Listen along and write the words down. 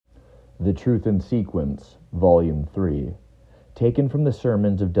The Truth in Sequence, Volume 3, taken from the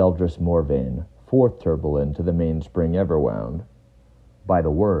sermons of Deldrise Morvayn, 4th Tourbillon to the Mainspring Everwound. By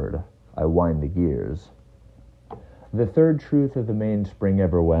the word, I wind the gears. The third truth of the Mainspring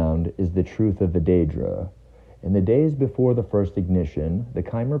Everwound is the truth of the Deldrise. In the days before the first ignition, the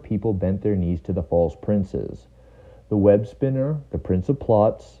Chimer people bent their knees to the false princes, the web spinner, the prince of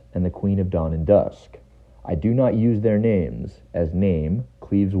plots, and the queen of dawn and dusk. I do not use their names, as name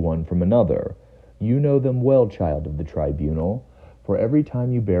cleaves one from another. You know them well, child of the tribunal, for every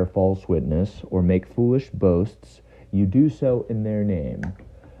time you bear false witness or make foolish boasts, you do so in their name.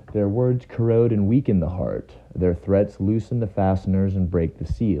 Their words corrode and weaken the heart. Their threats loosen the fasteners and break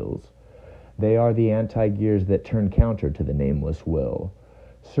the seals. They are the anti-gears that turn counter to the nameless will,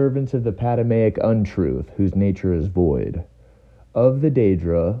 servants of the Patamaic untruth, whose nature is void. Of the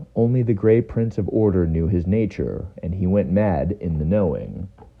Deldrise, only the gray prince of order knew his nature, and he went mad in the knowing.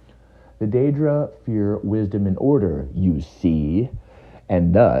 The Deldrise fear wisdom and order, you see,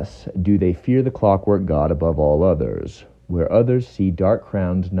 and thus do they fear the clockwork god above all others. Where others see dark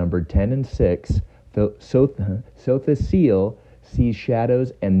crowns numbered 10 and 6, so the seal sees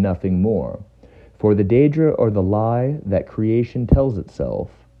shadows and nothing more. For the Deldrise are the lie that creation tells itself.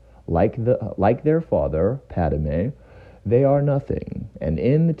 Like their father, Patamay, they are nothing, and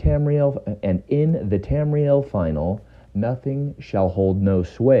in the Tamriel final, nothing shall hold no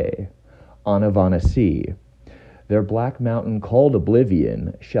sway. Anavanasi, their black mountain called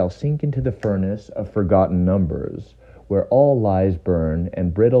oblivion, shall sink into the furnace of forgotten numbers, where all lies burn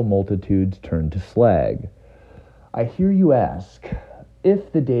and brittle multitudes turn to slag. I hear you ask,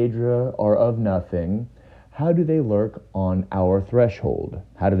 if the Deldrise are of nothing, how do they lurk on our threshold?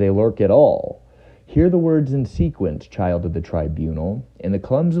 How do they lurk at all? Hear the words in sequence, child of the tribunal. In the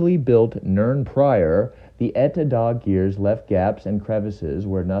clumsily built Nern Prior, the et-a-dog gears left gaps and crevices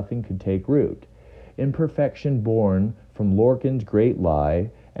where nothing could take root. Imperfection born from Lorcan's great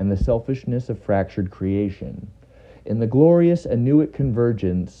lie and the selfishness of fractured creation. In the glorious Anuic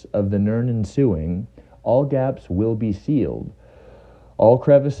convergence of the Nern ensuing, all gaps will be sealed. All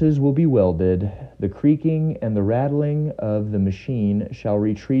crevices will be welded. The creaking and the rattling of the machine shall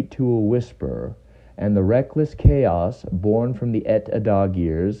retreat to a whisper, and the reckless chaos born from the et-a-dog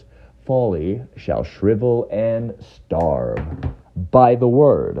gears, folly, shall shrivel and starve. By the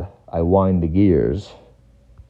word, I wind the gears.